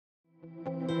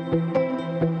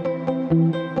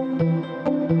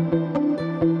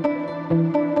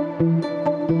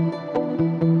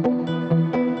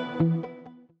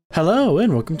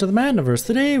and welcome to the Mattniverse.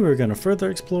 Today we're going to further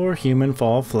explore Human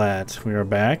Fall Flat. We are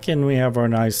back and we have our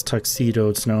nice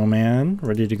tuxedoed snowman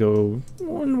ready to go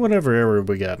in whatever area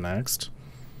we got next.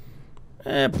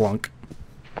 Plunk.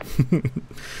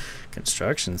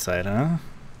 Construction site, huh?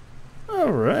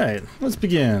 Alright, let's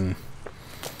begin.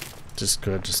 Just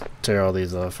tear all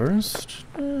these off first.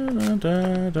 Come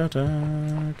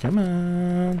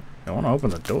on. I want to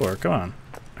open the door. Come on.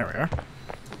 There we are.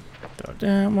 Go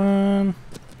that one.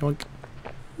 Boink.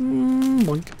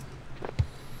 Boink.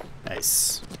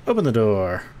 Nice. Open the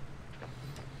door.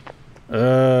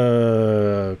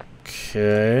 Okay.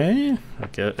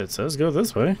 It says go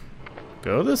this way.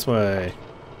 Go this way.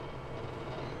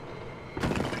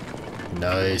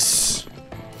 Nice.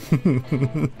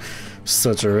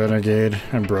 Such a renegade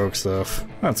and broke stuff.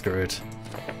 That's great.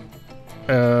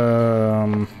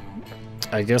 I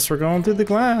guess we're going through the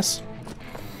glass.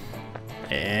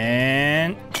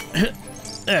 And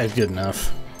that's good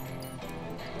enough.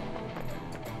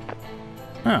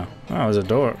 Oh, there's a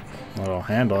door. Little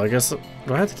handle. I guess. Do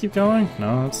I have to keep going?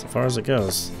 No, that's as far as it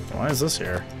goes. Why is this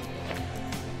here?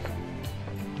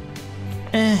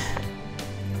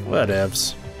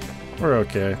 Whatevs. We're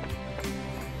okay.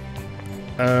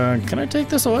 Can I take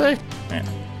this away?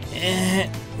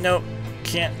 Nope.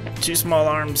 Can't. Two small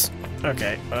arms.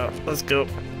 Okay, well, let's go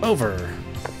over.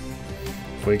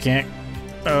 If we can't.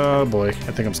 Oh boy, I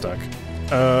think I'm stuck.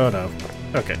 Oh no.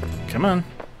 Okay, come on.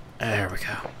 There we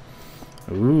go.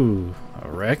 Ooh, a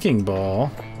wrecking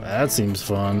ball. That seems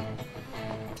fun.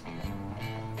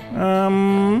 I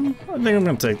think I'm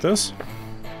gonna take this.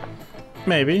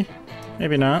 Maybe.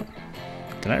 Maybe not.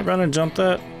 Can I run and jump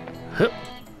that? Hup.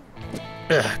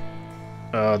 Ugh.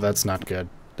 Oh, that's not good.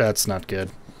 That's not good.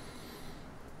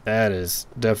 That is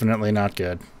definitely not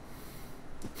good.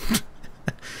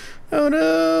 Oh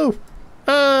no!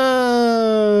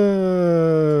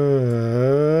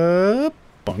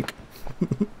 Bunk.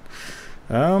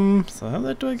 So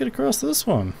how do I get across this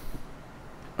one?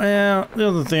 Well, the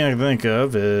other thing I can think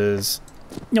of is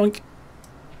yoink.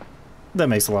 That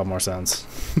makes a lot more sense.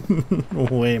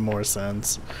 Way more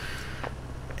sense.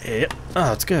 Yep.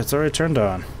 Oh, it's good. It's already turned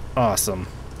on. Awesome.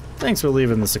 Thanks for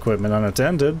leaving this equipment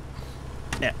unattended.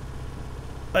 Yeah.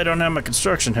 I don't have my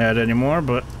construction hat anymore,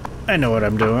 but I know what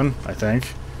I'm doing, I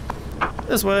think.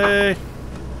 This way.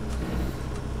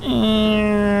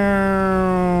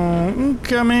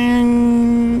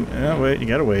 Coming. Oh, wait. You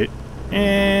gotta wait.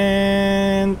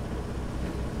 And...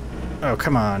 oh,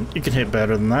 come on. You can hit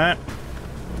better than that.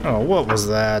 Oh, what was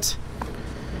that?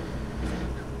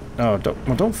 Oh,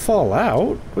 don't fall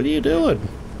out. What are you doing?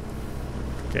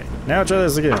 Okay, now try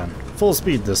this again. Full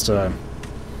speed this time.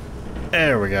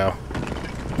 There we go.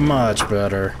 Much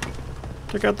better.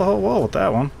 Took out the whole wall with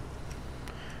that one.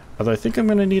 Although I think I'm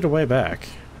gonna need a way back.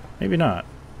 Maybe not.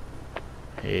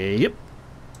 Yep.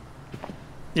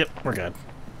 Yep, we're good.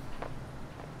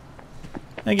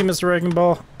 Thank you, Mr. Wrecking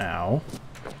Ball. Ow.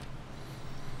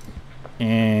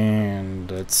 And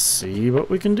let's see what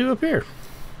we can do up here.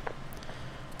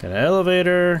 Got an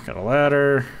elevator, got a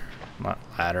ladder. Not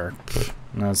ladder. Pfft,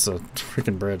 that's a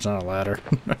freaking bridge, not a ladder.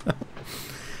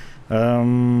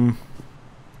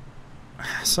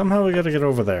 Somehow we gotta get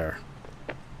over there.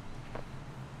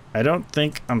 I don't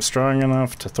think I'm strong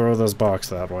enough to throw this box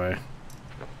that way.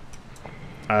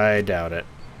 I doubt it.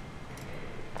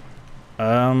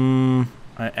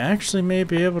 I actually may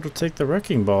be able to take the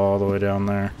wrecking ball all the way down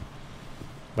there.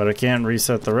 But I can't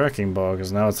reset the wrecking ball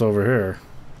because now it's over here.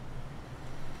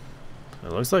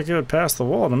 It looks like it would pass the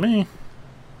wall to me.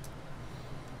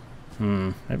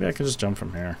 Maybe I could just jump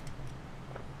from here.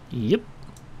 Yep.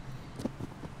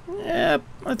 Yep,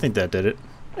 I think that did it.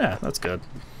 Yeah, that's good.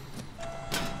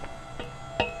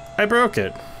 I broke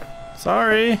it.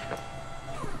 Sorry.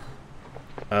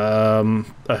 I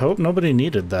hope nobody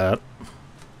needed that.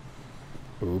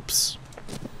 Oops.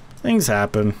 Things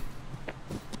happen.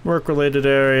 Work-related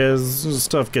areas,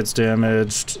 stuff gets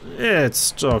damaged.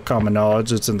 It's all common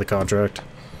knowledge. It's in the contract.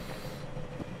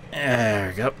 There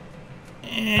we go.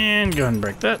 And go ahead and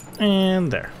break that.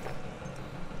 And there.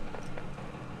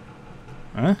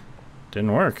 Huh?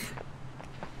 Didn't work.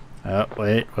 Oh,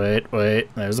 wait.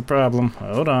 There's a problem.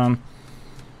 Hold on.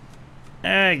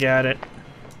 I got it.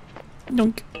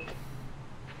 Dunk.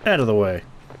 Out of the way.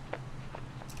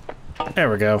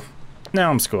 There we go. Now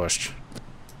I'm squished.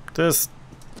 This...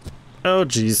 oh,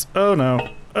 jeez. Oh, no.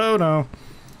 Oh, no.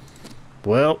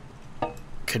 Well,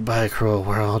 goodbye, cruel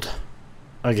world.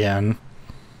 Again.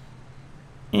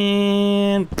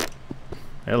 And...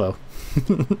 hello.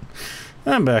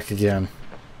 I'm back again.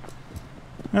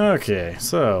 Okay,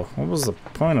 so, what was the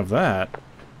point of that?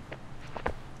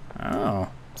 Oh,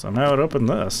 Somehow it opened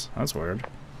this. That's weird.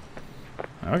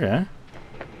 Okay.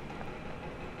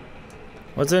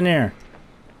 What's in here?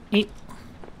 Eat.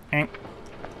 No,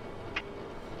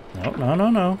 no,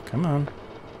 no, no. Come on.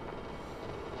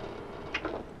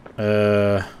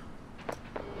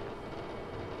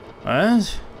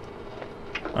 What?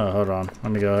 Oh, hold on.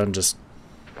 Let me go ahead and just...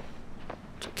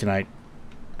 Can I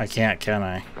can't, can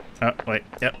I? Oh, wait.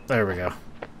 Yep, there we go.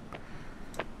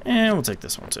 And we'll take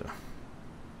this one too.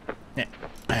 Yeah,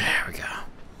 there we go.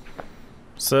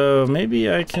 So maybe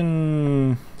I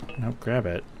can... Nope, grab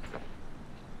it.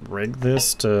 Rig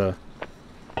this to...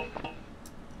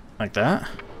 Like that?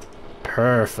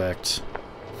 Perfect.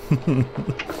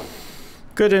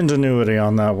 Good ingenuity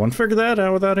on that one. Figured that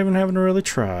out without even having to really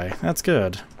try. That's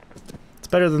good. It's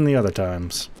better than the other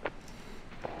times.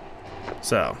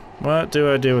 So, what do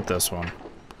I do with this one?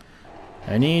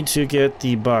 I need to get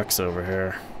the box over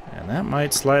here. And that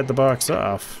might slide the box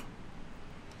off.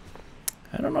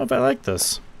 I don't know if I like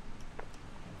this.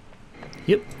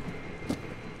 Yep.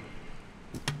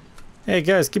 Hey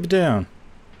guys, keep it down.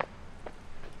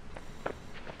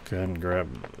 Go ahead and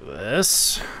grab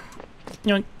this.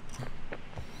 Yoink.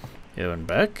 Going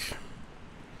back.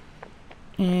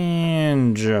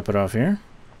 And drop it off here.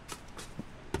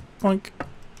 Boink.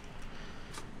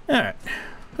 Alright.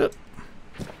 There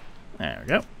we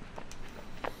go.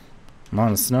 I'm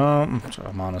on a snow.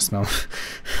 I'm on a snow.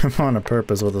 I'm on a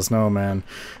purpose with a snowman.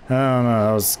 I don't know.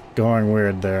 I was going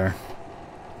weird there.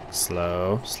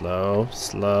 Slow, slow,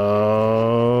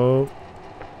 slow.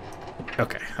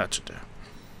 Okay, that should do.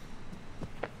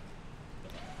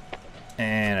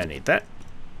 And I need that.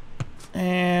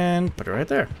 And put it right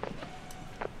there.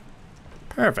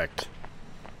 Perfect.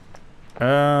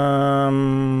 I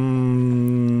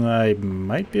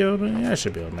might be able to. Yeah, I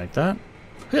should be able to make that.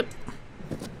 Yep.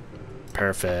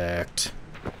 Perfect.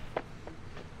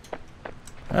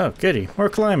 Oh, goody. We're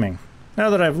climbing. Now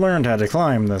that I've learned how to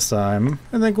climb this time,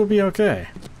 I think we'll be okay.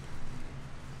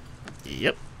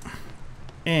 Yep.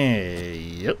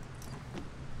 Yep.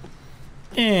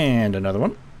 And another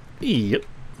one. Yep.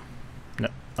 No.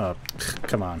 Oh,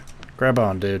 come on. Grab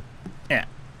on, dude. Yeah.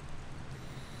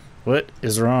 What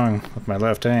is wrong with my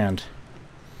left hand?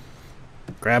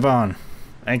 Grab on.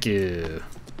 Thank you.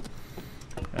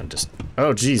 And just...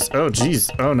 Oh, jeez. Oh, jeez.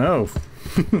 Oh, no.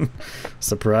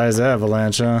 Surprise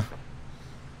avalanche, huh?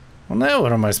 Well, now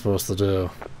what am I supposed to do?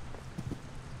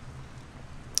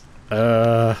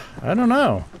 I don't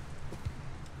know.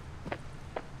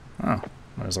 Oh,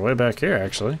 there's a way back here,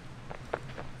 actually.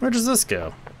 Where does this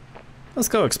go? Let's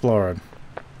go explore it.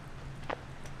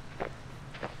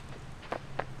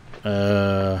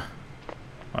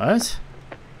 What?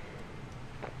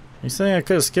 You saying I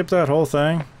could have skipped that whole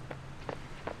thing?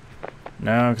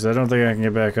 No, because I don't think I can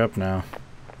get back up now.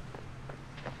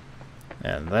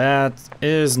 And that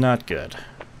is not good.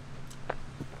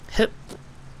 Hip.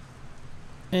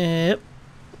 Yep.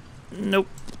 Nope.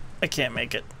 I can't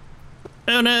make it.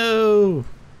 Oh no!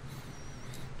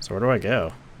 So where do I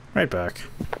go? Right back.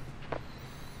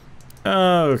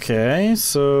 Okay,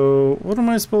 so what am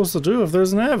I supposed to do if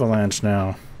there's an avalanche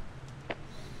now?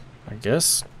 I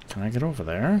guess, can I get over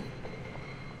there?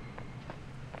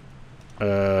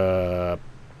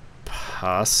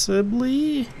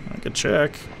 Possibly? I could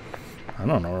check. I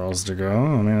don't know where else to go.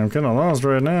 I mean, I'm kind of lost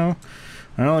right now.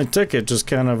 My only ticket just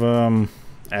kind of,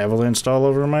 avalanched all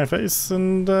over my face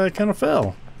and, kind of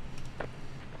fell.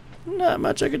 Not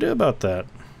much I could do about that.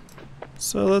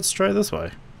 So let's try this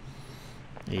way.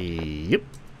 Yep.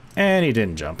 And he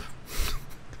didn't jump.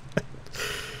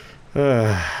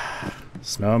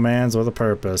 Snowman's with a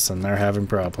purpose, and they're having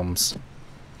problems.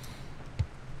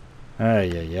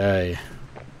 Ay, ay, ay.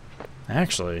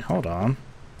 Actually, hold on.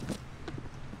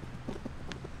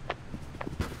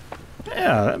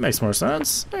 Yeah, that makes more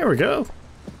sense. There we go.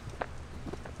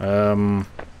 And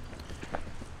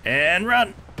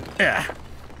run. Yeah.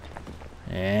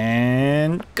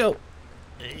 And go.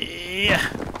 Yeah.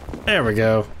 There we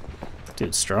go.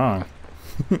 Dude, strong.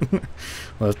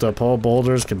 Lift up whole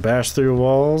boulders, can bash through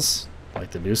walls.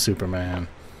 Like the new Superman.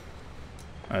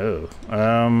 Oh.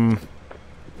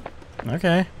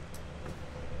 Okay.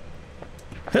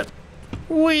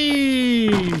 Whee!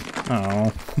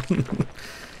 Oh.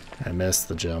 I missed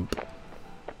the jump.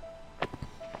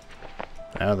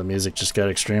 Now the music just got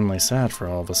extremely sad for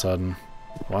all of a sudden.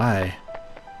 Why?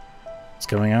 What's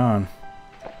going on?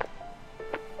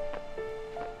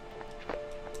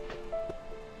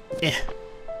 Yeah.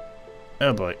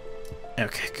 Oh boy.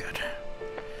 Okay, good.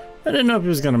 I didn't know if he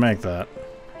was gonna make that.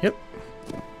 Yep.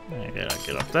 I gotta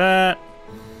get up that.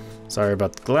 Sorry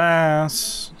about the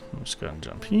glass. I'm just gonna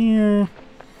jump here.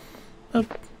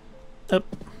 Up. Up.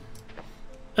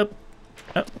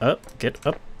 Up, get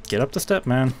up the step,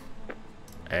 man.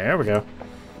 There we go.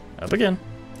 Up again.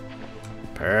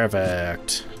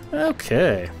 Perfect.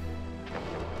 Okay.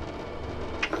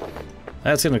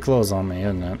 That's gonna close on me,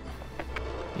 isn't it?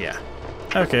 Yeah.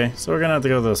 Okay, so we're gonna have to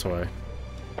go this way.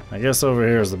 I guess over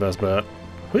here is the best bet.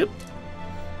 Whip.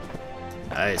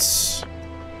 Nice.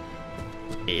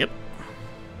 Yep.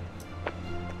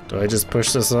 Do I just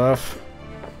push this off?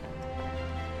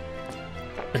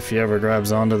 If he ever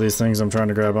grabs onto these things I'm trying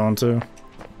to grab onto.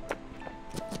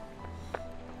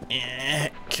 Yeah,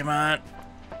 come on.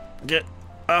 Get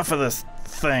off of this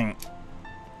thing.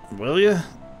 Will you?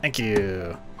 Thank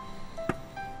you.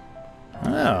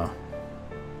 Oh.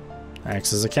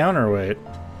 Acts as a counterweight.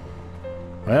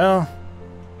 Well,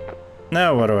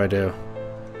 now what do I do?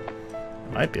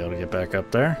 I might be able to get back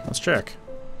up there. Let's check.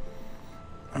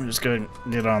 I'm just going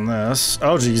to get on this.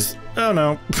 Oh, geez. Oh,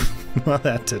 no. Well,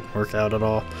 that didn't work out at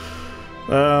all.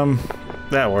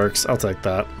 That works. I'll take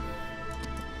that.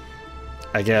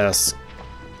 I guess.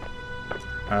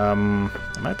 I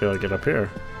might be able to get up here.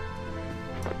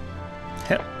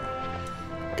 Yep.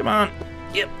 Come on.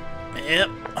 Yep. Yep.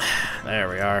 There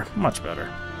we are. Much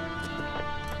better.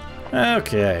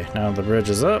 Okay, now the bridge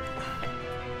is up.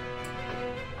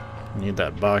 Need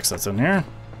that box that's in here.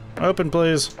 Open,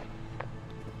 please.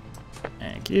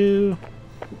 Thank you.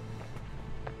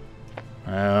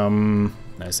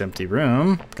 Nice empty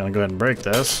room. Gonna go ahead and break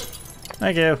this.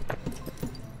 Thank you.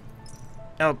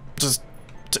 Oh, just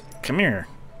come here.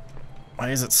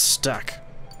 Why is it stuck?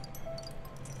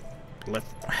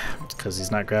 Because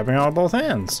he's not grabbing on both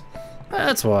hands.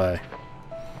 That's why.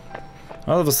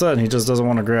 All of a sudden, he just doesn't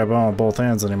want to grab on with both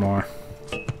hands anymore.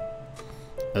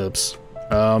 Oops.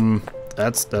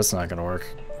 That's not gonna work.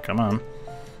 Come on.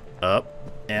 Up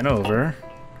and over.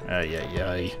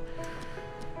 Ay.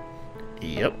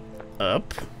 Yep.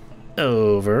 Up.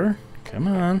 Over. Come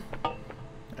on.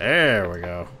 There we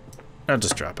go. I'll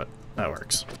just drop it. That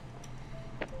works.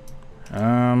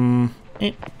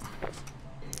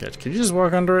 Good. Could you just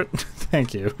walk under it?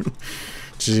 Thank you.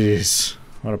 Jeez.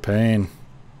 What a pain.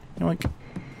 Yoink.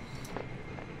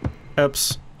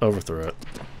 Oops. Overthrew it.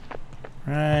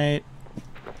 Right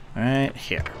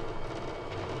here.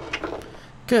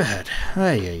 Good.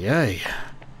 Ay.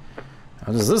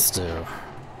 What does this do?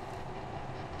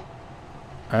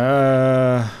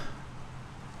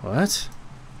 What?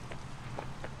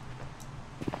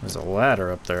 There's a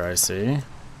ladder up there, I see.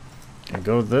 Can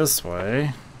go this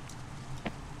way.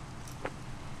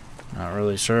 Not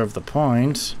really sure of the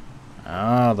point.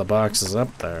 Ah, the box is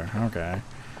up there. Okay.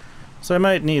 So I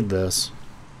might need this.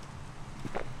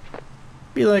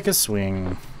 Be like a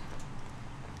swing.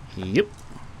 Yep.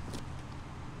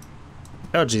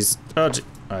 Oh, jeez. Oh,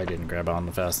 I didn't grab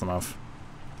on fast enough.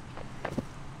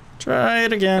 Try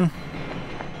it again.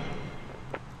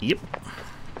 Yep.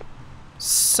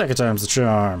 Second time's the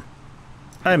charm.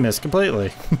 I missed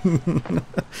completely.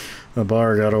 The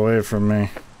bar got away from me.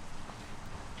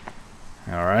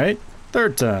 Alright.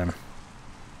 Third time.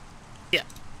 Yeah.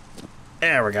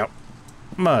 There we go.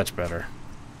 Much better.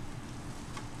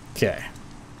 Okay.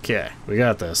 Okay. We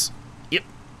got this. Yep.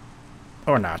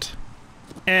 Or not.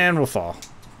 And we'll fall.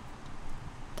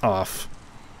 Off.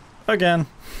 Again.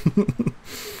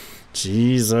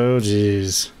 Jeez, oh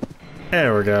jeez.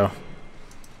 There we go.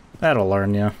 That'll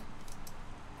learn you.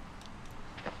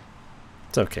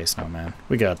 It's okay, Snowman.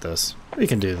 We got this. We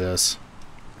can do this.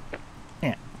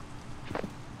 Yeah.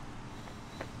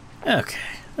 Okay.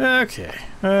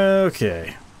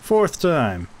 Fourth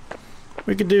time.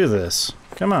 We can do this.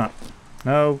 Come on.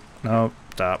 No,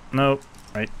 stop. Nope.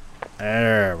 Right.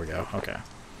 There we go. Okay.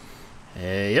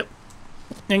 Yep.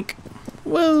 Ink.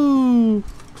 Woo!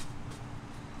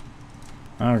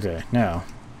 Okay, now,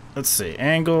 let's see.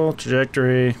 Angle,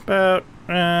 trajectory, about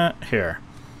here.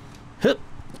 Hup.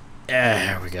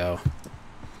 There we go.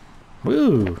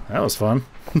 Woo! That was fun.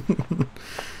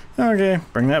 Okay,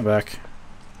 bring that back.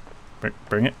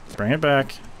 Bring it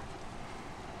back.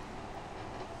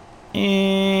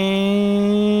 And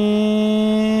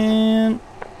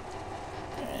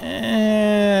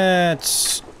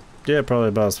it's probably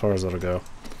about as far as it'll go.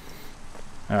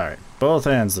 Alright, both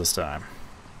hands this time.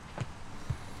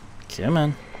 Come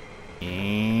on.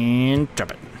 And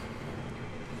drop it.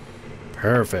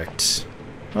 Perfect.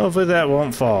 Hopefully that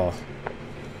won't fall.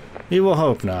 We will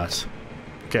hope not.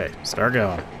 Okay, start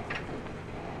going.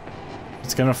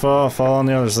 It's gonna fall on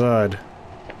the other side.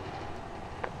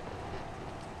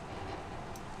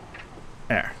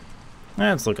 There.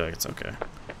 Let's look like it's okay.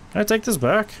 Can I take this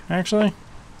back, actually?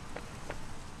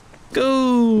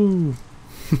 Go!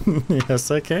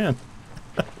 Yes, I can.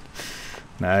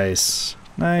 Nice.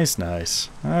 Nice, nice.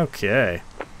 Okay.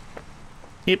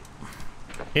 Yep.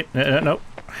 Yep. Nope.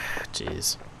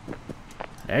 Jeez.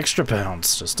 Extra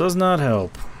pounce just does not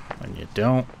help when you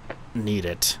don't need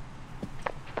it.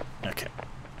 Okay.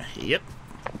 Yep.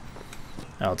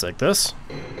 I'll take this.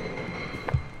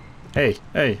 Hey,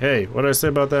 hey, hey, what did I say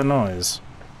about that noise?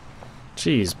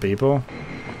 Jeez, people.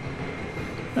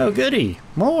 Oh, goody.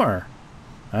 More.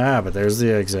 Ah, but there's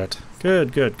the exit.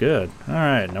 Good, good, good.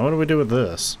 Alright, now what do we do with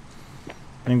this? I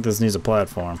think this needs a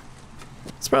platform.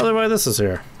 That's probably why this is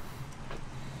here.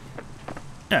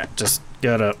 Alright, just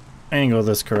gotta angle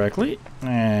this correctly.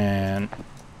 And...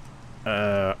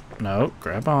 no,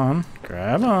 grab on.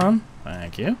 Grab on.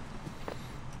 Thank you.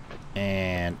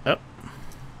 And up.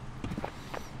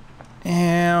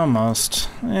 Yeah, almost.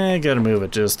 Gotta move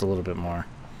it just a little bit more.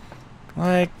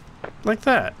 Like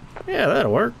that. Yeah,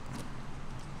 that'll work.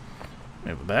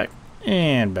 Move it back.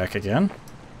 And back again.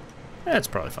 That's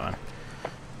probably fine.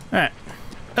 Alright.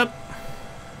 Up.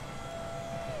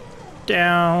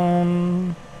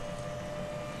 Down.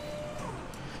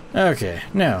 Okay,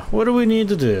 now, what do we need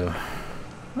to do?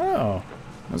 Oh,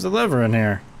 there's a lever in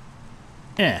here.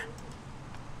 Yeah.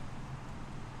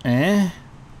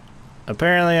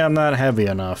 Apparently I'm not heavy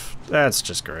enough. That's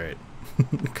just great.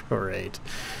 Great.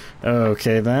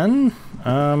 Okay then.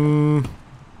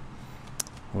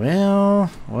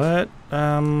 Well, what?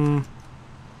 Can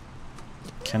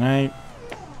I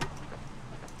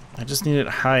just need it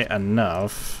high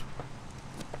enough.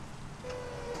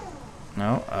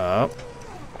 No, up.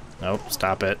 Nope,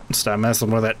 stop it. Stop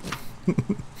messing with it.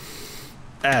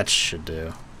 That should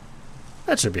do.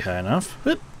 That should be high enough.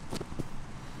 Whoop.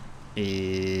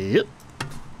 Yep.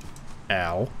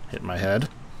 Ow. Hit my head.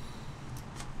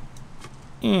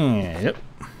 Yep.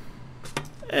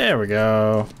 There we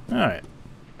go. Alright.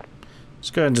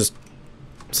 Just go ahead and just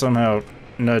somehow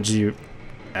nudge you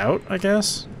out, I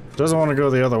guess? Doesn't want to go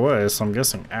the other way, so I'm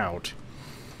guessing out.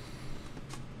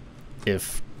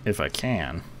 If I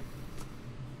can.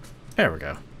 There we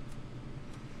go.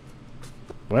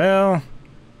 Well,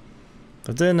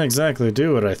 that didn't exactly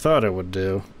do what I thought it would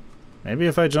do. Maybe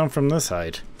if I jump from this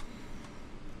height.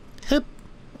 Hip.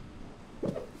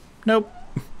 Nope.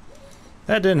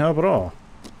 That didn't help at all.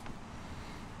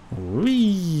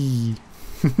 Whee!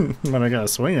 But I got a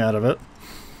swing out of it.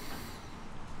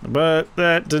 But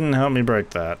that didn't help me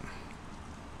break that.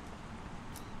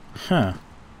 Huh.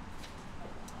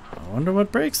 I wonder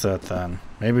what breaks that then.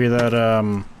 Maybe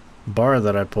that bar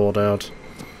that I pulled out.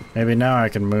 Maybe now I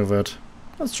can move it.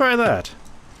 Let's try that.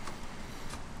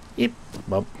 Eep,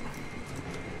 bop.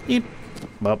 Eep,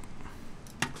 bop.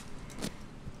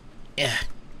 Yeah.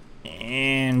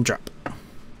 And drop.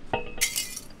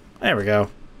 There we go.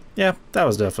 Yeah, that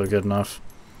was definitely good enough.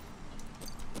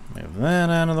 Move that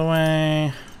out of the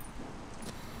way.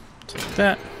 Take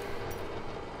that.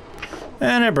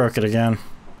 And I broke it again.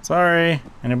 Sorry.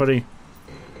 Anybody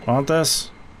want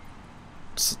this?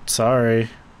 Sorry.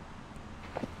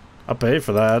 I'll pay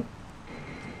for that.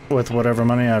 With whatever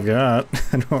money I've got.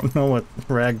 I don't know what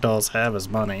ragdolls have as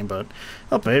money, but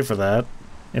I'll pay for that.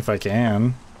 If I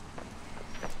can.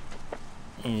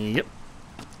 Yep.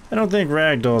 I don't think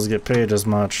ragdolls get paid as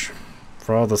much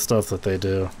for all the stuff that they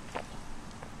do.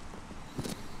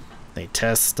 They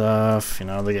test stuff, you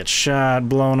know, they get shot,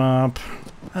 blown up.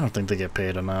 I don't think they get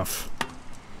paid enough.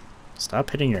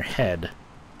 Stop hitting your head.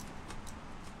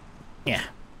 Yeah.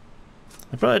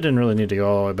 I probably didn't really need to go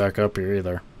all the way back up here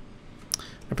either.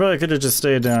 I probably could have just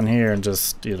stayed down here and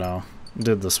just, you know,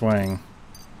 did the swing.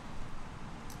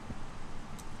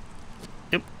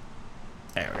 Yep.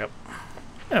 There we go.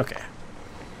 Okay.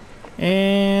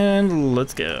 And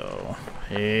let's go.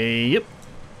 Hey, yep.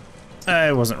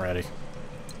 I wasn't ready.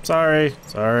 Sorry,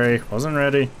 wasn't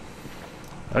ready.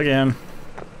 Again.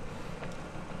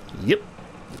 Yep.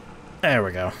 There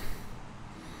we go.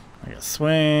 I got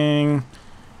swing.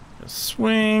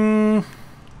 Swing.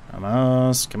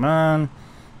 Almost. Come on.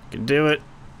 You can do it.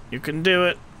 You can do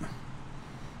it.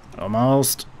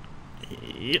 Almost.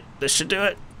 Yep, this should do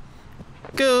it.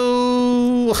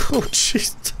 Go! Oh,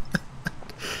 jeez.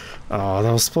 Oh,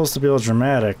 that was supposed to be all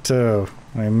dramatic, too.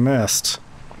 I missed.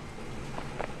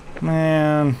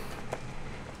 Man.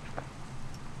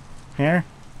 Here?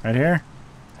 Right here?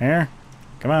 Here?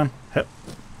 Come on. Hip.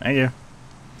 Thank you.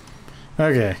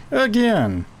 Okay.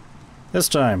 Again. This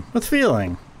time, with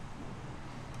feeling.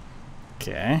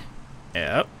 Okay.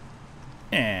 Up.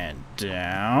 And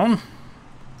down.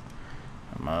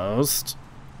 Almost.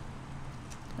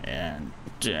 And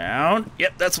down.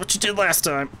 Yep, that's what you did last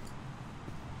time.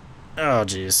 Oh,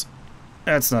 jeez.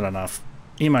 That's not enough.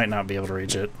 He might not be able to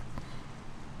reach it.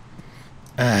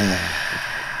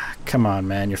 come on,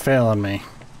 man. You're failing me.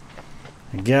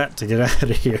 I got to get out of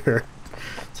here.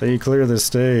 So you clear this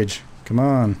stage. Come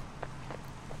on.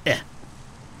 Yeah.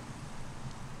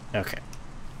 Okay.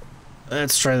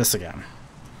 Let's try this again.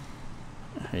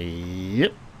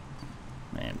 Yep.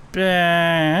 And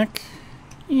back.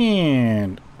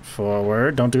 And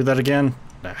forward. Don't do that again.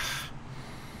 Ugh.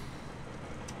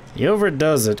 He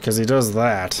overdoes it because he does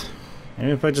that.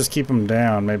 Maybe if I just keep him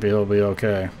down, maybe he'll be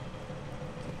okay.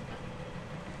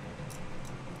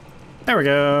 There we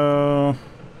go.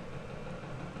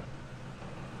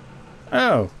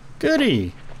 Oh,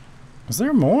 goody. Was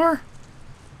there more?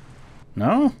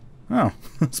 No? Oh,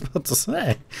 I was about to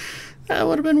say. That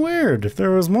would have been weird if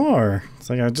there was more. It's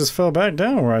like I just fell back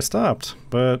down where I stopped.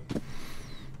 But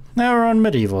now we're on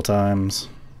medieval times.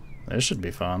 This should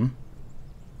be fun.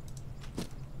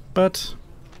 But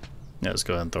yeah, let's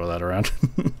go ahead and throw that around.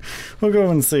 We'll go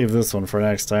and save this one for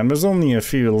next time. There's only a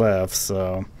few left,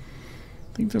 so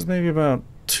I think there's maybe about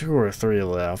 2 or 3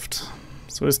 left.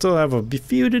 So we still have a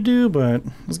few to do, but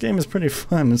this game is pretty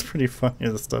fun. It's pretty funny,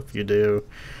 the stuff you do.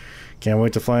 Can't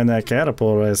wait to find that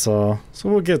catapult I saw. So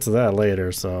we'll get to that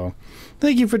later. So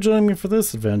thank you for joining me for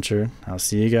this adventure. I'll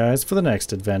see you guys for the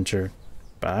next adventure.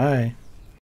 Bye.